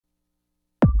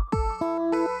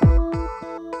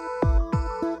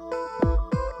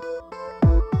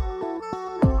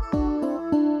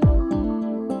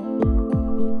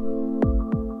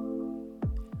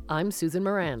I'm Susan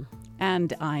Moran.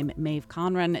 And I'm Maeve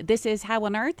Conran. This is How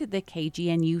on Earth, the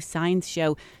KGNU Science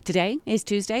Show. Today is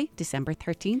Tuesday, December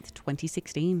 13th,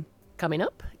 2016. Coming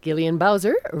up, Gillian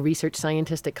Bowser, a research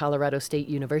scientist at Colorado State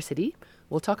University,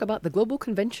 will talk about the Global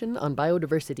Convention on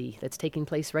Biodiversity that's taking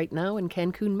place right now in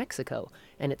Cancun, Mexico,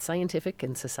 and its scientific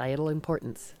and societal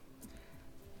importance.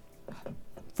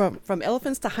 From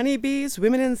elephants to honeybees,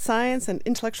 women in science, and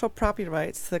intellectual property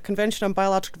rights, the Convention on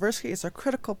Biological Diversity is a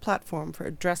critical platform for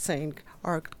addressing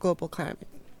our global climate.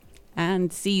 And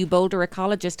CU Boulder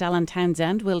ecologist Alan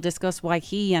Townsend will discuss why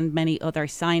he and many other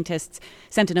scientists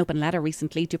sent an open letter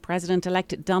recently to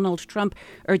President-elect Donald Trump,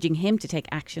 urging him to take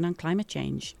action on climate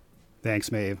change.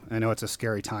 Thanks, Maeve. I know it's a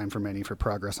scary time for many for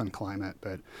progress on climate,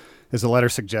 but as the letter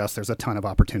suggests, there's a ton of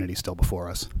opportunity still before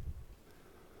us.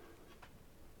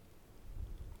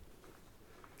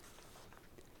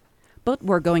 But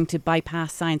we're going to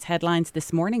bypass science headlines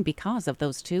this morning because of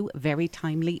those two very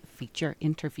timely feature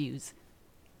interviews.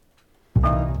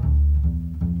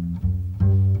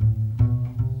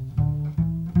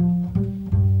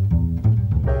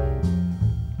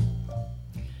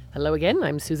 Hello again,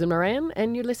 I'm Susan Moran,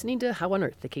 and you're listening to How on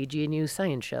Earth, the KGNU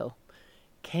Science Show.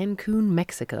 Cancun,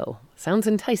 Mexico. Sounds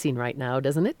enticing right now,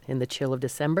 doesn't it, in the chill of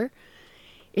December?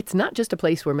 It's not just a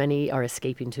place where many are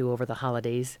escaping to over the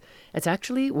holidays. It's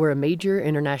actually where a major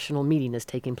international meeting is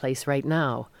taking place right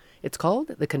now. It's called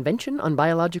the Convention on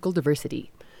Biological Diversity.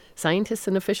 Scientists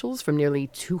and officials from nearly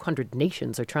 200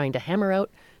 nations are trying to hammer out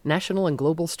national and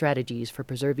global strategies for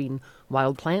preserving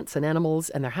wild plants and animals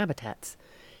and their habitats.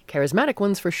 Charismatic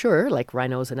ones for sure, like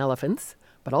rhinos and elephants,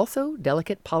 but also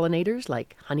delicate pollinators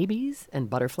like honeybees and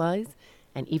butterflies,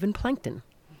 and even plankton.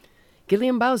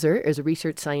 Gillian Bowser is a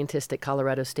research scientist at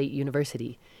Colorado State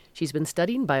University. She's been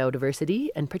studying biodiversity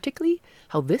and particularly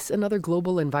how this and other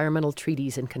global environmental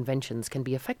treaties and conventions can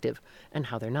be effective and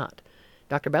how they're not.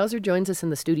 Dr. Bowser joins us in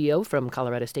the studio from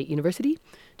Colorado State University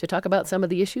to talk about some of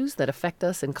the issues that affect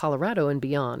us in Colorado and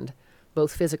beyond,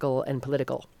 both physical and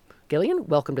political. Gillian,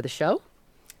 welcome to the show.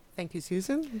 Thank you,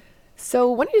 Susan.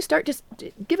 So why don't you start, just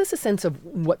give us a sense of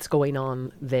what's going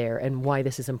on there and why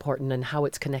this is important and how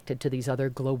it's connected to these other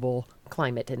global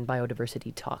climate and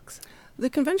biodiversity talks. The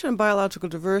Convention on Biological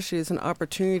Diversity is an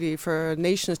opportunity for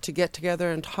nations to get together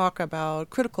and talk about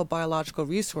critical biological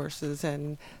resources.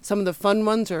 And some of the fun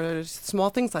ones are small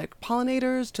things like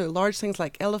pollinators to large things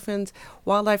like elephants,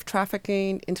 wildlife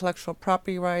trafficking, intellectual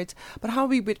property rights, but how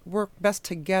we would work best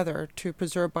together to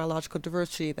preserve biological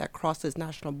diversity that crosses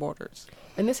national borders.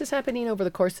 And this is happening over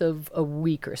the course of a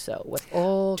week or so with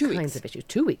all kinds of issues.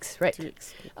 2 weeks, right. 2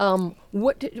 weeks.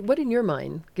 What in your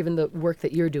mind, given the work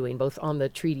that you're doing, both on the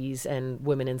treaties and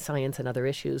women in science and other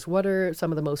issues, what are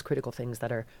some of the most critical things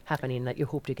that are happening that you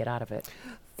hope to get out of it?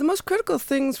 The most critical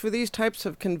things for these types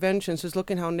of conventions is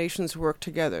looking how nations work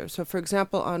together. So, for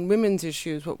example, on women's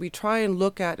issues, what we try and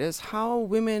look at is how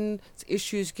women's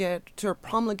issues get sort of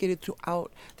promulgated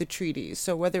throughout the treaties.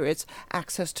 So whether it's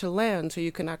access to land so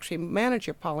you can actually manage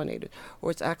your pollinators, or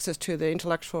it's access to the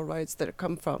intellectual rights that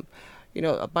come from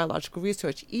biological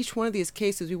research. Each one of these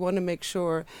cases, we want to make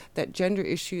sure that gender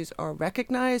issues are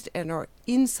recognized and are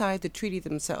inside the treaty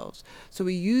themselves. So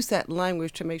we use that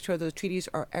language to make sure those treaties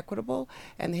are equitable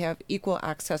and they have equal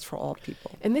access for all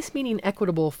people. And this meaning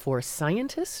equitable for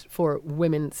scientists, for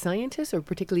women scientists, or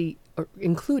particularly or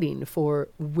including for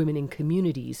women in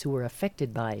communities who are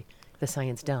affected by the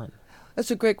science done? That's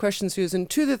a great question, Susan.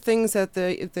 Two of the things that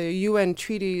the UN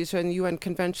treaties and UN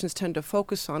conventions tend to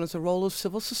focus on is the role of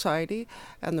civil society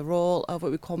and the role of what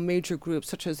we call major groups,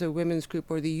 such as the women's group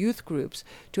or the youth groups,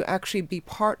 to actually be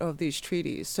part of these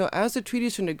treaties. So as the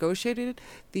treaties are negotiated,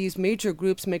 these major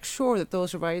groups make sure that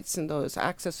those rights and those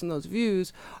access and those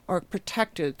views are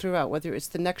protected throughout, whether it's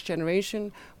the next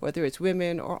generation, whether it's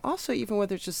women, or also even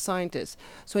whether it's just scientists.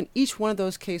 So in each one of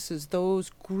those cases, those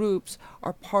groups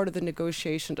are part of the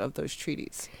negotiation of those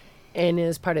treaties. And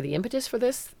is part of the impetus for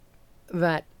this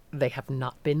that they have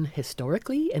not been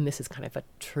historically, and this is kind of a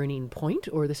turning point,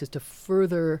 or this is to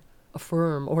further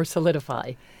affirm or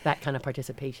solidify that kind of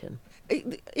participation?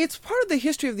 It's part of the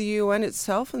history of the UN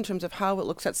itself in terms of how it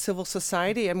looks at civil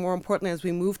society, and more importantly, as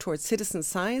we move towards citizen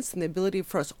science and the ability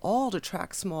for us all to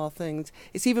track small things,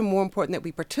 it's even more important that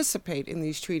we participate in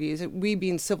these treaties, we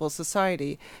being civil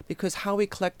society, because how we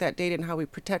collect that data and how we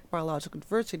protect biological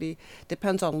diversity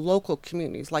depends on local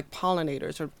communities like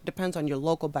pollinators, or depends on your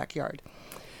local backyard.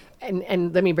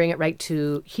 And let me bring it right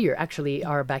to here, actually,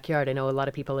 our backyard. I know a lot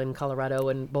of people in Colorado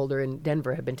and Boulder and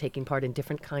Denver have been taking part in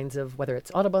different kinds of, whether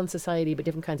it's Audubon Society, but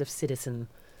different kinds of citizen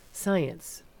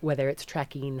science, whether it's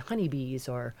tracking honeybees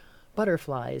or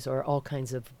butterflies or all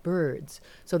kinds of birds.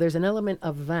 So there's an element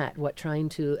of that, trying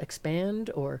to expand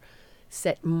or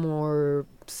set more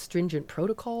stringent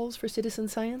protocols for citizen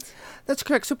science? That's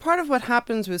correct. So part of what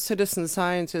happens with citizen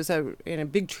science is that in a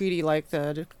big treaty like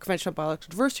the Convention on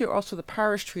Biological Diversity or also the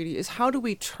Paris Treaty is how do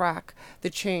we track the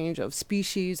change of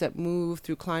species that move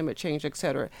through climate change, et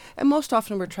cetera. And most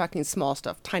often we're tracking small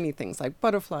stuff, tiny things like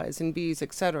butterflies and bees,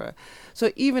 et cetera.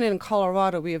 So even in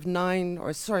Colorado, we have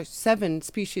 7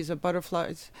 species of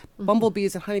butterflies,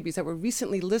 bumblebees and honeybees that were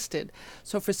recently listed.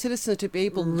 So for citizens to be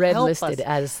able to help us. Red listed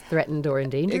as threatened or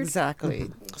endangered? Exactly.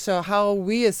 So how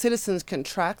we as citizens can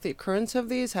track the occurrence of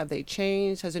these, have they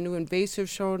changed, has a new invasive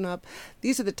shown up?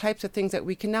 These are the types of things that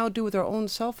we can now do with our own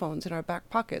cell phones in our back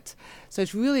pockets. So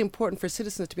it's really important for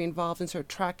citizens to be involved in sort of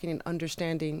tracking and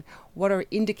understanding what are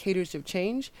indicators of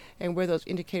change and where those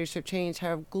indicators of change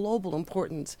have global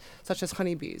importance, such as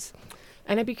honeybees.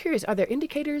 And I'd be curious, are there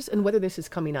indicators, and whether this is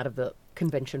coming out of the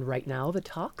convention right now, the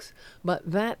talks, but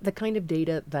that the kind of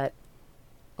data that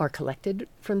are collected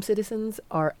from citizens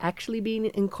are actually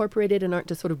being incorporated and aren't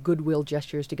just sort of goodwill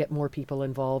gestures to get more people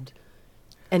involved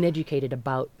and educated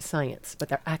about science, but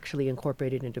they're actually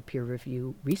incorporated into peer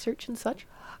review research and such?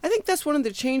 I think that's one of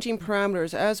the changing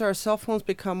parameters. As our cell phones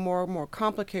become more and more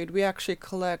complicated, we actually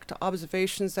collect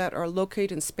observations that are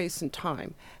located in space and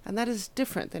time. And that is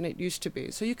different than it used to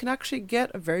be. So you can actually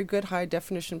get a very good high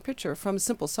definition picture from a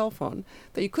simple cell phone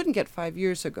that you couldn't get 5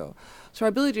 years ago. So our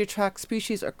ability to track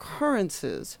species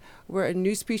occurrences where a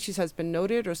new species has been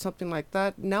noted or something like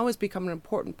that now has become an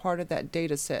important part of that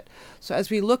data set. So as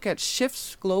we look at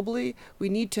shifts globally, we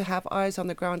need to have eyes on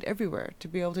the ground everywhere to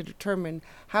be able to determine,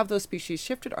 have those species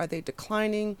shifted? Are they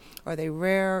declining? Are they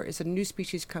rare? Is a new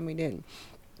species coming in?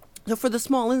 So for the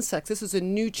small insects, this is a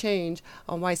new change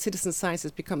on why citizen science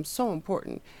has become so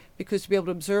important, because to be able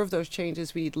to observe those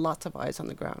changes, we need lots of eyes on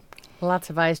the ground.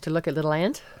 Lots of eyes to look at little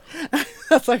ant?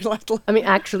 That's like little. I mean,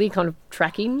 actually kind of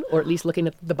tracking or at least looking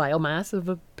at the biomass of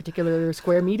a particular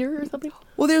square meter or something?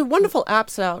 Well, there are wonderful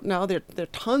apps out now. There are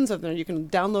tons of them you can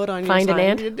download on Find your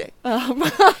an phone.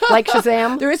 ant? Like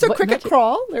Shazam? There is a cricket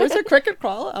crawl. There is a cricket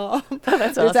crawl.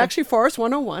 That's There's awesome. actually Forest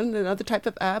 101, another type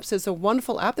of apps. There's a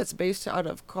wonderful app that's based out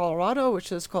of Colorado,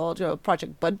 which is called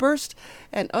Project Budburst,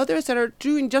 and others that are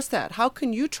doing just that. How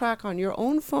can you track on your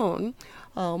own phone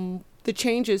the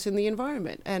changes in the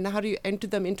environment, and how do you enter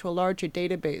them into a larger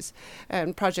database?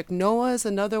 And Project NOAA is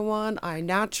another one.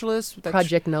 iNaturalist.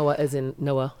 Project NOAA as in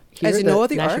Noah here? As in Noah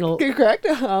the National... Ark, correct?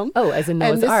 as in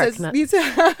Noah's Ark.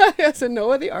 As in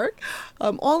Noah the Ark.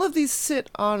 All of these sit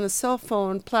on a cell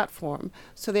phone platform,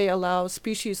 so they allow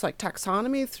species like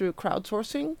taxonomy through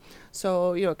crowdsourcing.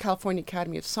 So, California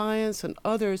Academy of Science and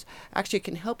others actually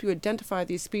can help you identify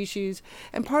these species.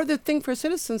 And part of the thing for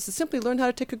citizens is simply learn how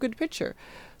to take a good picture.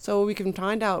 So we can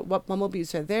find out what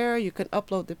bumblebees are there. You can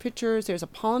upload the pictures. There's a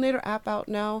pollinator app out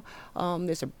now.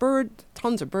 There's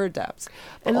tons of bird apps.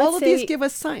 But all of these give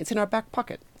us science in our back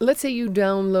pocket. Let's say you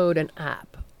download an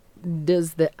app.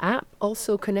 Does the app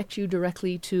also connect you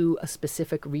directly to a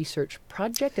specific research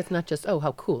project? It's not just,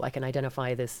 how cool, I can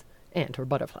identify this ant or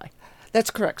butterfly. That's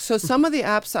correct. So some of the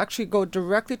apps actually go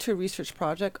directly to a research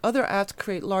project. Other apps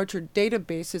create larger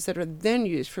databases that are then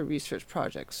used for research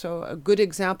projects. So a good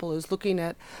example is looking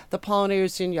at the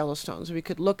pollinators in Yellowstone. So we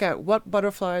could look at what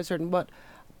butterflies and what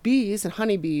bees and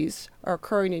honeybees are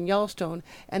occurring in Yellowstone,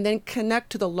 and then connect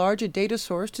to the larger data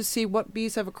source to see what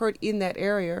bees have occurred in that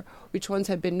area, which ones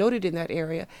have been noted in that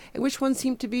area, and which ones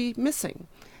seem to be missing.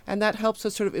 And that helps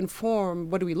us sort of inform,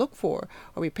 what do we look for?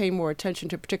 Are we paying more attention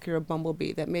to a particular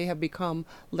bumblebee that may have become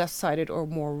less sighted or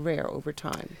more rare over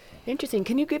time? Interesting.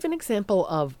 Can you give an example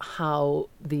of how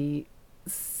the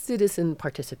citizen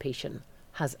participation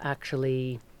has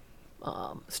actually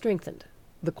strengthened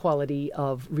the quality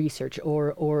of research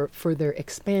or further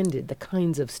expanded the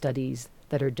kinds of studies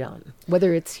that are done,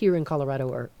 whether it's here in Colorado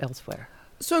or elsewhere?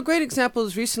 So a great example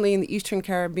is recently in the Eastern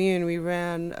Caribbean, we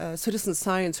ran a citizen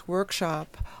science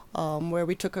workshop where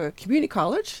we took a community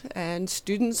college and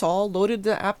students all loaded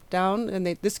the app down, and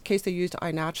in this case they used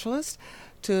iNaturalist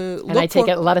to look. And I take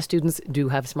it a lot of students do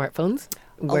have smartphones.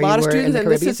 A lot of students,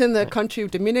 and this is in the country of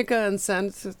Dominica and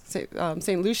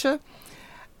St. Lucia.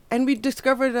 And we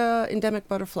discovered an endemic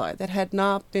butterfly that had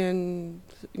not been,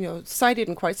 sighted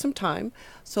in quite some time.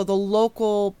 So the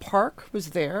local park was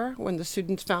there when the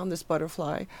students found this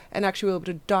butterfly and actually were able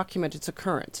to document its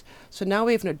occurrence. So now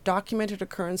we have a documented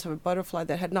occurrence of a butterfly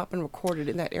that had not been recorded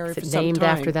in that area for some time. Named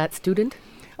after that student?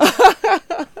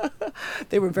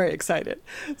 They were very excited.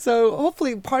 So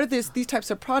hopefully part of these types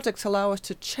of projects allow us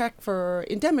to check for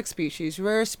endemic species,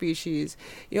 rare species,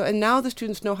 and now the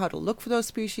students know how to look for those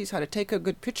species, how to take a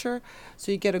good picture,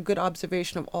 so you get a good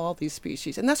observation of all these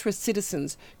species. And that's where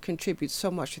citizens contribute so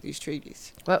much to these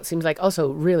treaties. Well, it seems like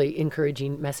also really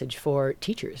encouraging message for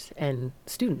teachers and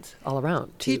students all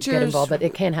around to get involved, that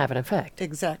it can have an effect.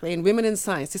 Exactly. And women in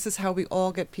science, this is how we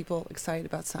all get people excited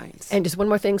about science. And just one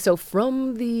more thing. So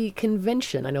from the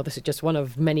convention, I know this is just one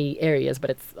of many areas,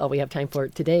 but it's all we have time for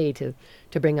today to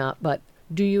bring up. But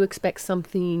do you expect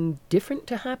something different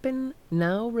to happen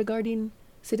now regarding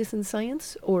citizen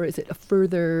science? Or is it a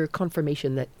further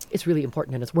confirmation that it's really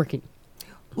important and it's working?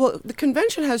 Well, the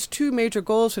convention has two major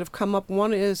goals that have come up.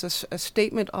 One is a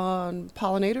statement on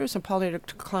pollinators and pollinator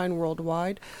decline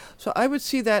worldwide. So I would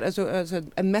see that as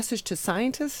a message to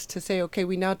scientists to say, okay,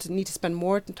 we now need to spend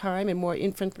more time and more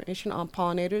information on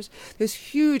pollinators. There's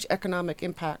huge economic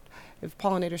impact if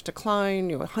pollinators decline,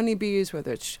 honeybees,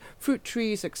 whether it's fruit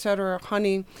trees, etc.,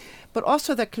 honey. But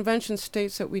also that convention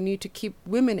states that we need to keep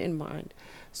women in mind.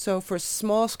 So for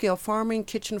small-scale farming,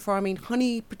 kitchen farming,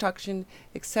 honey production,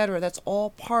 etc., that's all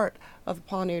part of the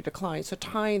pollinator decline. So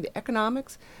tying the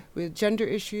economics with gender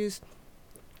issues,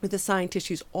 with the science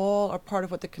issues, all are part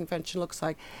of what the convention looks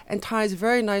like, and ties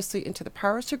very nicely into the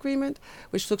Paris Agreement,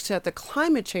 which looks at the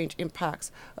climate change impacts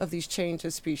of these changes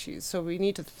in species. So we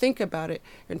need to think about it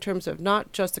in terms of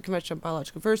not just the Convention on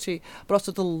Biological Diversity, but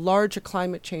also the larger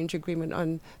climate change agreement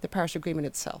on the Paris Agreement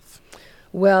itself.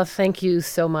 Well, thank you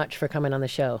so much for coming on the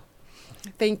show.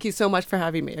 Thank you so much for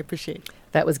having me. I appreciate it.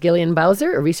 That was Gillian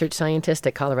Bowser, a research scientist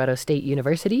at Colorado State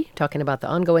University, talking about the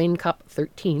ongoing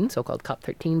COP13, so-called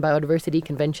COP13 Biodiversity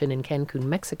Convention in Cancun,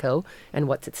 Mexico, and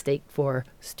what's at stake for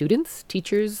students,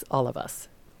 teachers, all of us.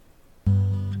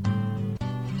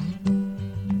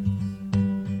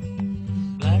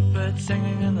 Blackbird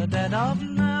singing in the dead of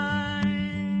night.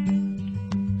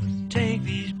 Take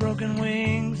these broken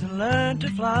wings and learn to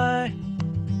fly.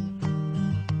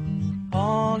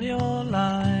 All your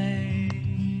life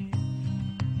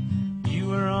you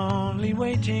were only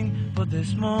waiting for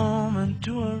this moment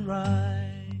to arrive.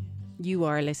 You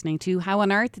are listening to How on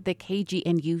Earth, the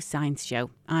KGNU Science Show.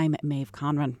 I'm Maeve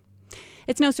Conran.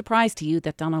 It's no surprise to you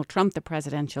that Donald Trump, the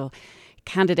presidential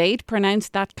candidate,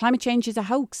 pronounced that climate change is a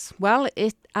hoax. Well,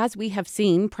 as we have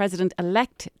seen,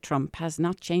 President-elect Trump has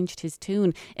not changed his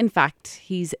tune. In fact,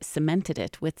 he's cemented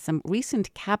it with some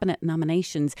recent cabinet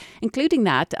nominations, including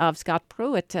that of Scott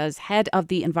Pruitt as head of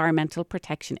the Environmental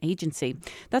Protection Agency.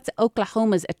 That's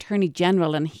Oklahoma's Attorney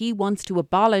General, and he wants to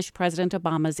abolish President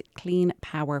Obama's Clean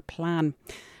Power Plan.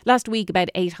 Last week, about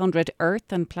 800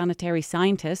 Earth and planetary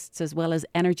scientists, as well as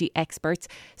energy experts,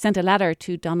 sent a letter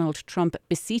to Donald Trump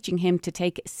beseeching him to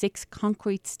take 6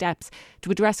 concrete steps to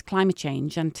address climate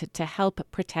change and to help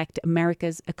protect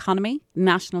America's economy,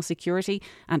 national security,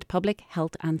 and public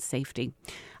health and safety.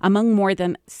 Among more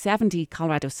than 70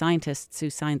 Colorado scientists who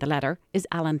signed the letter is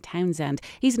Alan Townsend.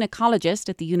 He's an ecologist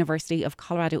at the University of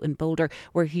Colorado in Boulder,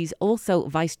 where he's also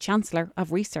Vice Chancellor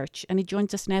of Research. And he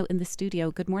joins us now in the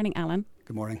studio. Good morning, Alan.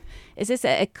 Good morning. Is this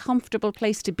a comfortable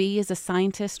place to be as a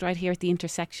scientist right here at the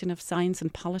intersection of science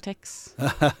and politics?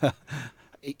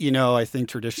 I think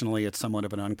traditionally it's somewhat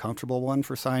of an uncomfortable one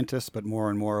for scientists, but more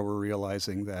and more we're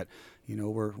realizing that,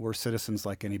 we're citizens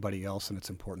like anybody else, and it's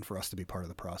important for us to be part of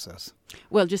the process.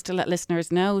 Well, just to let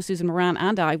listeners know, Susan Moran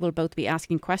and I will both be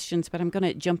asking questions, but I'm going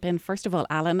to jump in. First of all,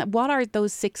 Alan, what are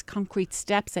those 6 concrete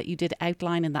steps that you did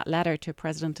outline in that letter to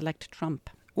President-elect Trump?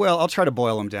 Well, I'll try to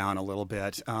boil them down a little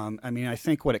bit. I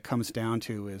think what it comes down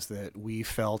to is that we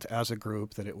felt as a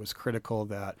group that it was critical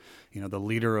that, the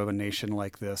leader of a nation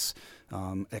like this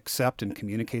accept and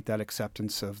communicate that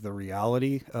acceptance of the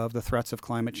reality of the threats of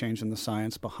climate change and the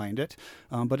science behind it.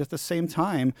 But at the same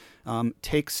time,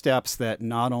 take steps that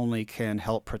not only can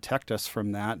help protect us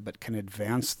from that, but can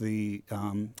advance the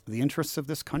interests of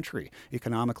this country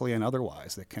economically and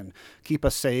otherwise, that can keep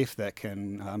us safe, that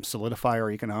can solidify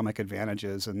our economic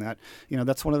advantages. And that,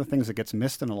 that's one of the things that gets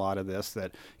missed in a lot of this,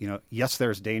 that, yes,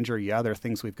 there's danger. Yeah, there are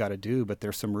things we've got to do, but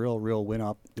there's some real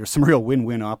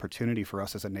win-win opportunity for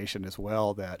us as a nation as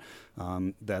well, that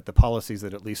the policies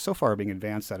that at least so far are being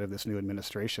advanced out of this new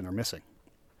administration are missing.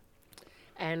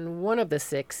 And one of the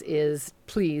 6 is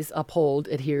please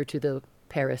adhere to the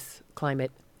Paris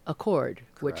Climate Accord,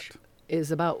 Correct. Which is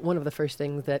about one of the first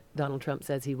things that Donald Trump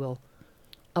says he will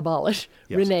abolish,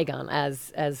 yes. renege on,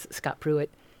 as Scott Pruitt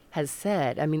has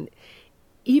said. I mean,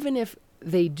 even if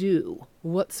they do,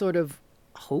 what sort of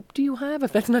hope do you have,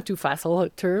 if that's not too facile a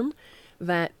term,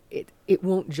 that it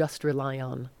won't just rely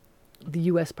on the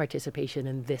U.S. participation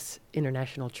in this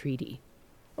international treaty?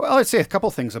 Well, I'd say a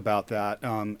couple things about that,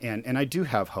 and I do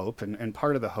have hope, and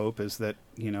part of the hope is that,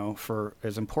 for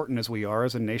as important as we are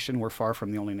as a nation, we're far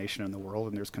from the only nation in the world,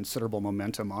 and there's considerable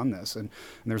momentum on this, and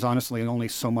there's honestly only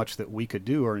so much that we could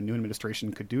do or a new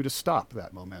administration could do to stop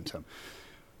that momentum.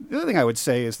 The other thing I would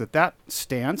say is that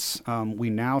stance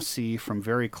we now see from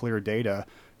very clear data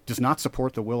does not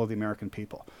support the will of the American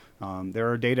people. There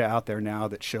are data out there now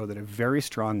that show that a very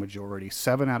strong majority,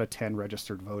 7 out of 10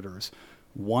 registered voters,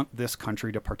 want this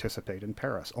country to participate in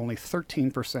Paris. Only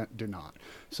 13% do not.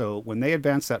 So when they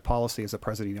advance that policy as the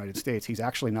President of the United States, he's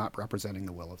actually not representing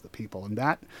the will of the people. And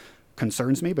that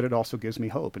concerns me, but it also gives me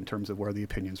hope in terms of where the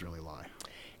opinions really lie.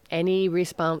 Any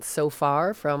response so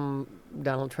far from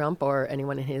Donald Trump or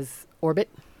anyone in his orbit?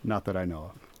 Not that I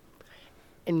know of.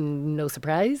 And no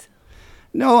surprise?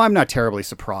 No, I'm not terribly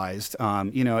surprised.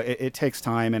 It takes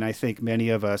time, and I think many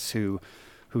of us who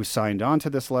signed on to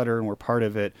this letter and were part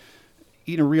of it,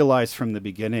 realized from the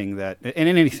beginning that, and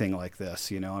in anything like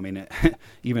this,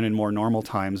 even in more normal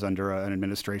times under an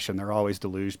administration, they're always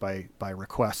deluged by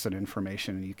requests and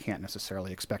information, and you can't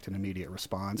necessarily expect an immediate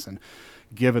response. And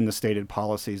given the stated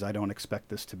policies, I don't expect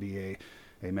this to be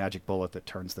a magic bullet that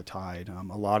turns the tide.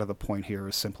 A lot of the point here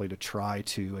is simply to try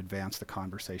to advance the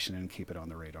conversation and keep it on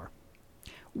the radar.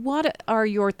 What are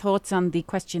your thoughts on the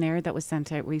questionnaire that was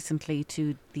sent out recently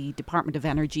to the Department of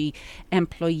Energy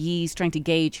employees trying to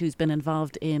gauge who's been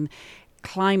involved in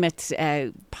climate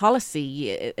policy?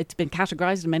 It's been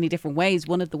categorized in many different ways.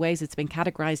 One of the ways it's been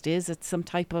categorized is it's some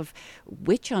type of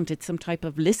witch hunt. It's some type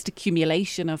of list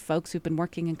accumulation of folks who've been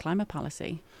working in climate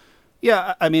policy.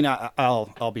 Yeah,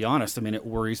 I'll be honest. It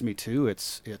worries me too.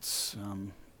 It's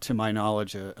to my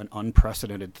knowledge, an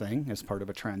unprecedented thing as part of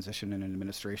a transition in an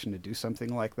administration to do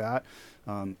something like that.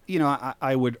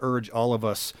 I would urge all of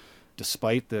us,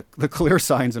 despite the clear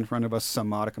signs in front of us, some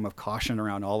modicum of caution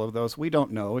around all of those. We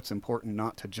don't know. It's important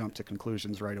not to jump to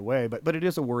conclusions right away, but it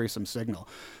is a worrisome signal.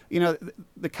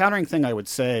 The countering thing I would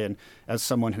say, and as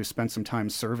someone who spent some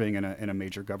time serving in a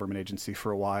major government agency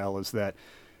for a while, is that,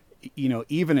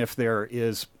 even if there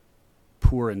is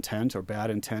poor intent or bad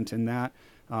intent in that,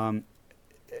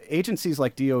 agencies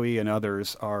like DOE and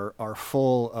others are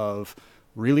full of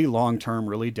really long-term,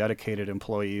 really dedicated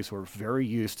employees who are very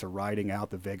used to riding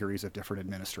out the vagaries of different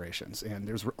administrations. And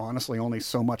there's honestly only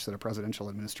so much that a presidential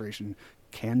administration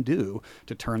can do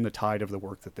to turn the tide of the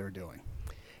work that they're doing.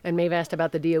 And Maeve asked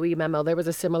about the DOE memo. There was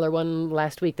a similar one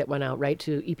last week that went out, right,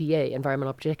 to EPA,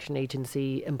 Environmental Protection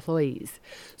Agency employees.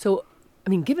 So,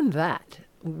 given that,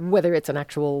 whether it's an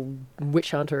actual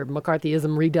witch hunt or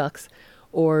McCarthyism redux,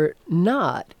 or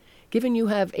not, given you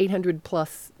have 800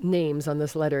 plus names on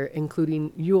this letter,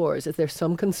 including yours, is there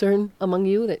some concern among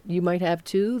you that you might have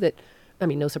too? That,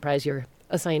 no surprise you're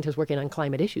a scientist working on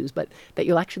climate issues, but that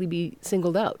you'll actually be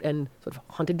singled out and sort of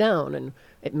hunted down, and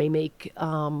it may make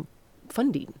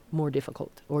funding more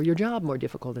difficult or your job more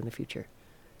difficult in the future.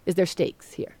 Is there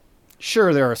stakes here?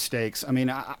 Sure, there are stakes.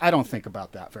 I don't think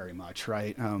about that very much,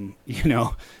 right?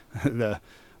 The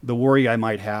worry I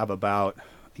might have about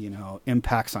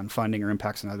impacts on funding or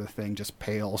impacts on other things just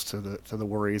pales to the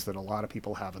worries that a lot of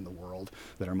people have in the world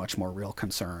that are much more real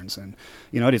concerns. And,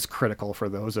 it is critical for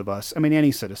those of us,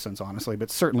 any citizens, honestly,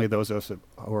 but certainly those of us who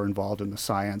are involved in the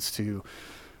science to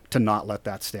not let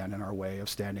that stand in our way of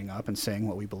standing up and saying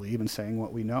what we believe and saying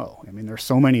what we know. There's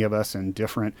so many of us in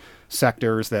different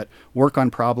sectors that work on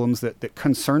problems that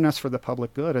concern us for the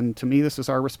public good. And to me, this is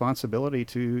our responsibility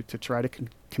to try to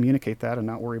communicate that and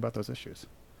not worry about those issues.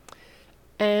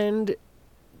 And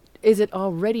is it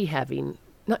already having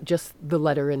not just the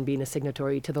letter and being a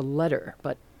signatory to the letter,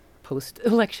 but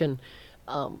post-election,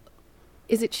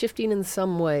 is it shifting in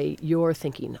some way your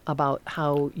thinking about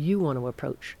how you want to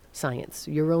approach science,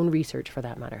 your own research for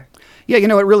that matter? Yeah, it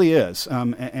really is.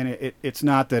 And it's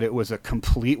not that it was a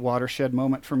complete watershed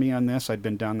moment for me on this. I'd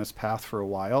been down this path for a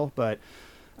while, but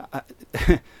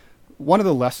one of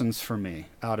the lessons for me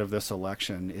out of this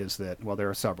election is that, well, there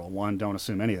are several. One, don't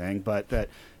assume anything, but that,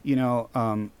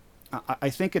 I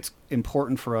think it's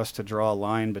important for us to draw a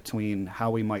line between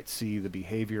how we might see the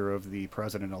behavior of the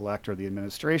president-elect or the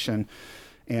administration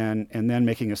and then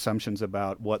making assumptions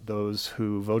about what those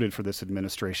who voted for this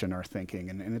administration are thinking.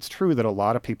 And it's true that a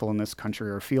lot of people in this country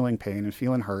are feeling pain and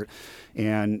feeling hurt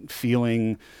and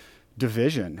feeling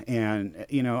division. And,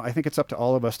 I think it's up to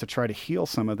all of us to try to heal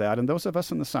some of that. And those of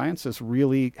us in the sciences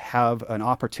really have an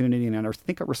opportunity and I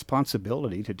think a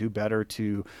responsibility to do better,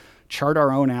 to chart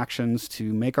our own actions,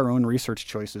 to make our own research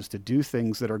choices, to do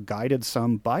things that are guided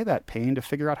some by that pain to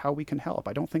figure out how we can help.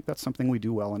 I don't think that's something we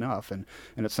do well enough. And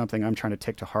it's something I'm trying to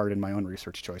take to heart in my own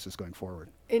research choices going forward.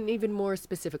 And even more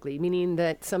specifically, meaning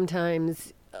that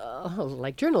sometimes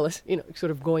like journalists,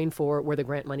 sort of going for where the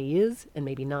grant money is and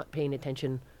maybe not paying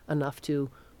attention enough to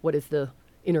what is the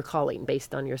inner calling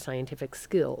based on your scientific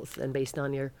skills and based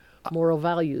on your moral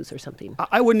values or something.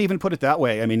 I wouldn't even put it that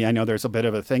way. I mean, I know there's a bit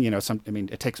of a thing,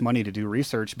 it takes money to do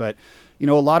research, but, a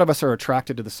lot of us are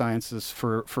attracted to the sciences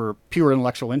for pure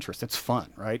intellectual interest. It's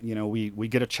fun, right? We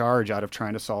get a charge out of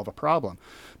trying to solve a problem.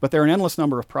 But there are an endless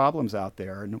number of problems out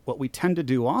there. And what we tend to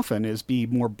do often is be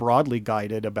more broadly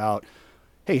guided about,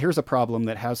 hey, here's a problem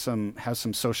that has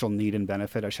some social need and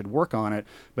benefit. I should work on it.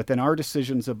 But then our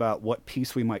decisions about what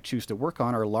piece we might choose to work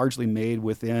on are largely made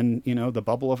within, the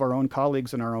bubble of our own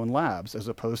colleagues in our own labs, as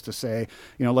opposed to say,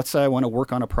 let's say I want to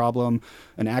work on a problem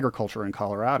in agriculture in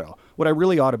Colorado. What I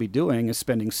really ought to be doing is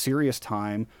spending serious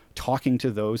time talking to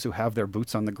those who have their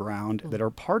boots on the ground that are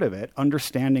part of it,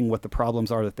 understanding what the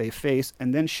problems are that they face,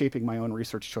 and then shaping my own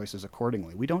research choices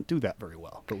accordingly. We don't do that very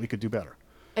well, but we could do better.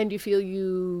 And you feel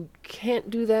you can't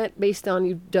do that based on,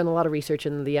 you've done a lot of research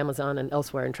in the Amazon and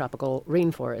elsewhere in tropical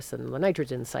rainforests and the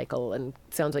nitrogen cycle, and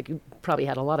it sounds like you probably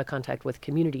had a lot of contact with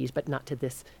communities, but not to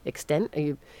this extent. Are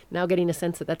you now getting a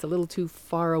sense that that's a little too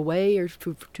far away or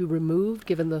too removed,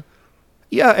 given the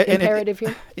imperative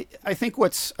here? I think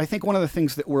one of the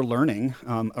things that we're learning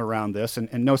around this, and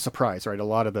no surprise, right? A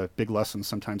lot of the big lessons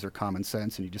sometimes are common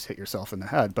sense, and you just hit yourself in the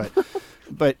head.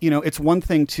 But it's one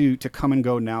thing to come and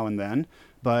go now and then.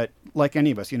 But like any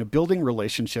of us, building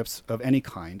relationships of any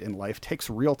kind in life takes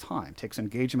real time, takes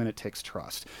engagement, it takes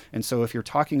trust. And so if you're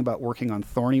talking about working on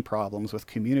thorny problems with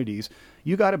communities,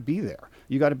 you got to be there.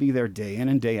 You got to be there day in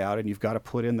and day out, and you've got to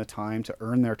put in the time to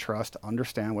earn their trust, to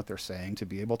understand what they're saying, to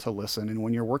be able to listen. And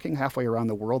when you're working halfway around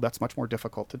the world, that's much more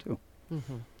difficult to do.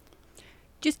 Mm-hmm.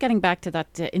 Just getting back to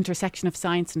that intersection of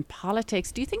science and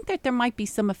politics, do you think that there might be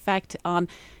some effect on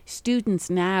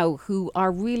students now who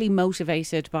are really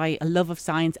motivated by a love of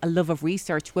science, a love of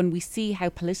research, when we see how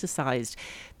politicised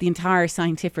the entire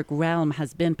scientific realm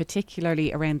has been,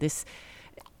 particularly around this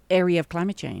area of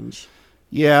climate change?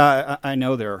 Yeah, I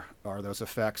know there are those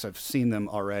effects. I've seen them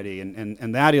already.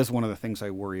 And that is one of the things I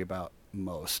worry about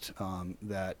most,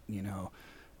 that,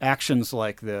 actions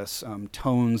like this,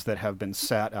 tones that have been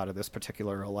set out of this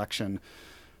particular election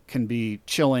can be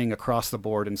chilling across the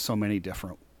board in so many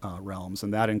different realms,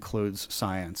 and that includes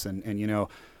science. And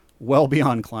well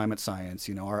beyond climate science,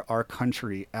 our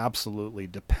country absolutely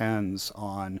depends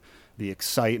on the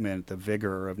excitement, the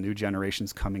vigor of new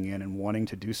generations coming in and wanting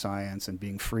to do science and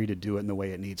being free to do it in the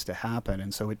way it needs to happen.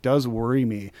 And so it does worry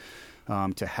me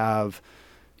to have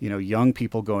young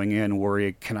people going in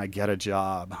worry, can I get a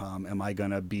job? Am I going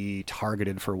to be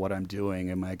targeted for what I'm doing?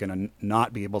 Am I going to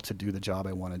not be able to do the job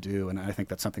I want to do? And I think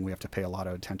that's something we have to pay a lot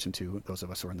of attention to, those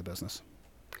of us who are in the business.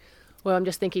 Well, I'm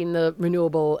just thinking the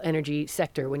renewable energy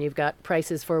sector, when you've got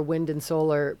prices for wind and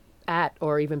solar at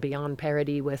or even beyond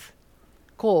parity with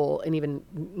coal and even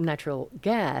natural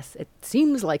gas, it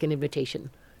seems like an invitation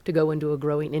to go into a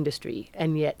growing industry,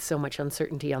 and yet so much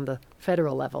uncertainty on the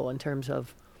federal level in terms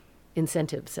of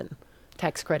incentives and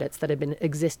tax credits that have been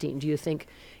existing. Do you think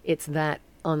it's that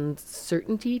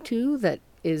uncertainty too that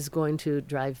is going to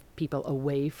drive people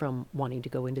away from wanting to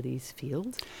go into these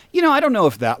fields? I don't know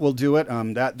if that will do it.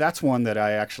 That's one that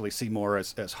I actually see more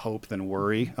as hope than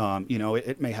worry.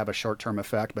 It may have a short-term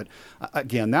effect, but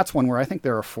again, that's one where I think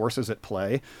there are forces at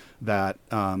play that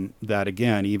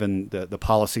again, even the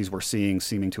policies we're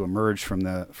seeming to emerge from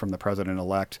the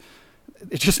president-elect,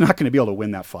 it's just not going to be able to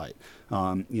win that fight.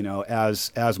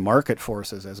 As market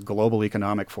forces, as global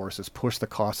economic forces push the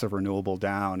costs of renewable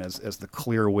down, as the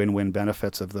clear win-win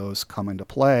benefits of those come into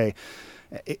play,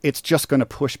 it's just going to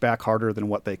push back harder than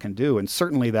what they can do. And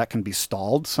certainly that can be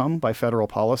stalled some by federal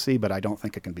policy, but I don't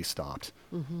think it can be stopped.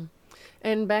 Mm-hmm.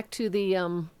 And back to the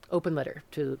open letter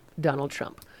to Donald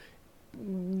Trump.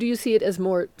 Do you see it as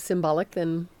more symbolic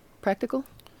than practical?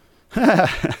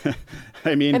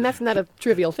 I mean, and that's not a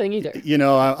trivial thing either.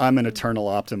 I'm an eternal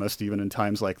optimist even in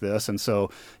times like this. And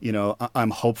so, I'm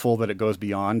hopeful that it goes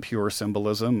beyond pure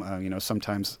symbolism.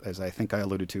 Sometimes, as I think I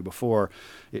alluded to before,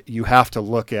 you have to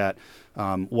look at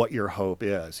what your hope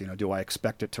is. Do I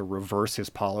expect it to reverse his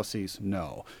policies?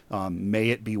 No.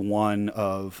 May it be one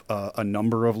of a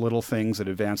number of little things that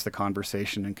advance the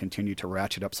conversation and continue to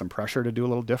ratchet up some pressure to do a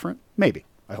little different? Maybe.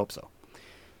 I hope so.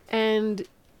 And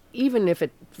even if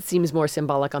it seems more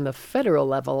symbolic on the federal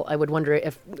level, I would wonder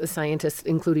if scientists,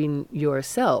 including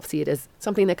yourself, see it as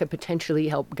something that could potentially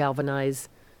help galvanize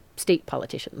state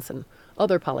politicians and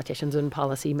other politicians and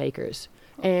policymakers.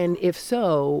 And if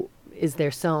so, is there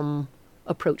some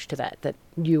approach to that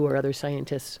you or other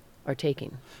scientists are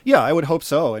taking? Yeah, I would hope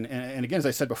so. And again, as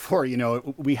I said before,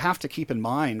 we have to keep in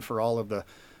mind for all of the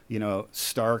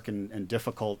stark and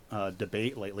difficult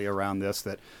debate lately around this,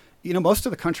 that most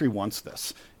of the country wants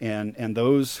this, and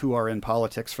those who are in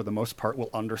politics for the most part will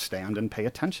understand and pay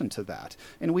attention to that.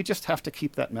 And we just have to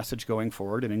keep that message going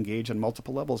forward and engage on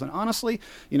multiple levels. And honestly,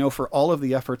 for all of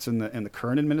the efforts in the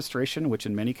current administration, which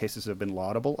in many cases have been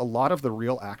laudable, a lot of the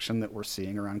real action that we're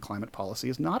seeing around climate policy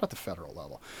is not at the federal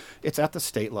level. It's at the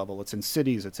state level. It's in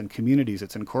cities. It's in communities.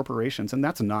 It's in corporations. And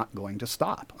that's not going to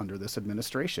stop under this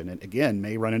administration. And again,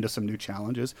 may run into some new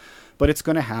challenges, but it's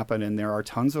going to happen. And there are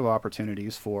tons of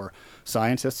opportunities for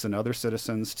scientists and other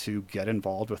citizens to get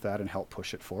involved with that and help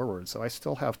push it forward. So I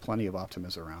still have plenty of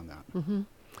optimism around that. Mm-hmm.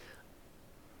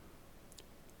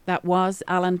 That was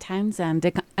Alan Townsend,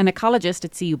 an ecologist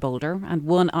at CU Boulder and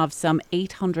one of some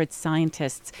 800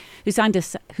 scientists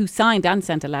who signed and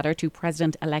sent a letter to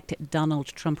President-elect Donald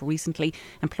Trump recently,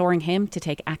 imploring him to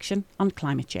take action on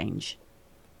climate change.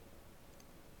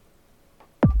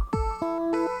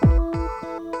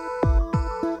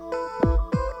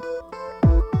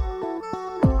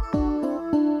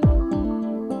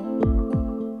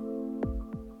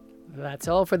 That's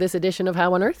all for this edition of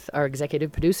How on Earth. Our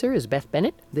executive producer is Beth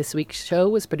Bennett. This week's show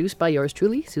was produced by yours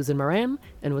truly, Susan Moran,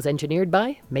 and was engineered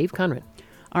by Maeve Conran.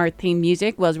 Our theme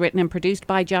music was written and produced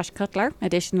by Josh Cutler.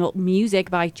 Additional music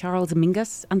by Charles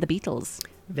Mingus and the Beatles.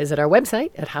 Visit our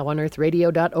website at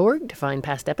howonearthradio.org to find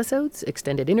past episodes,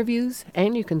 extended interviews,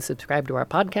 and you can subscribe to our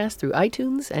podcast through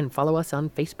iTunes and follow us on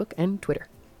Facebook and Twitter.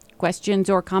 Questions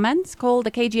or comments? Call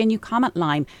the KGNU comment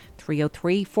line.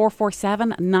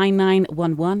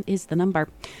 303-447-9911 is the number.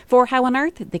 For How on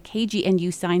Earth, the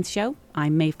KGNU Science Show,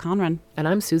 I'm Maeve Conran. And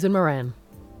I'm Susan Moran.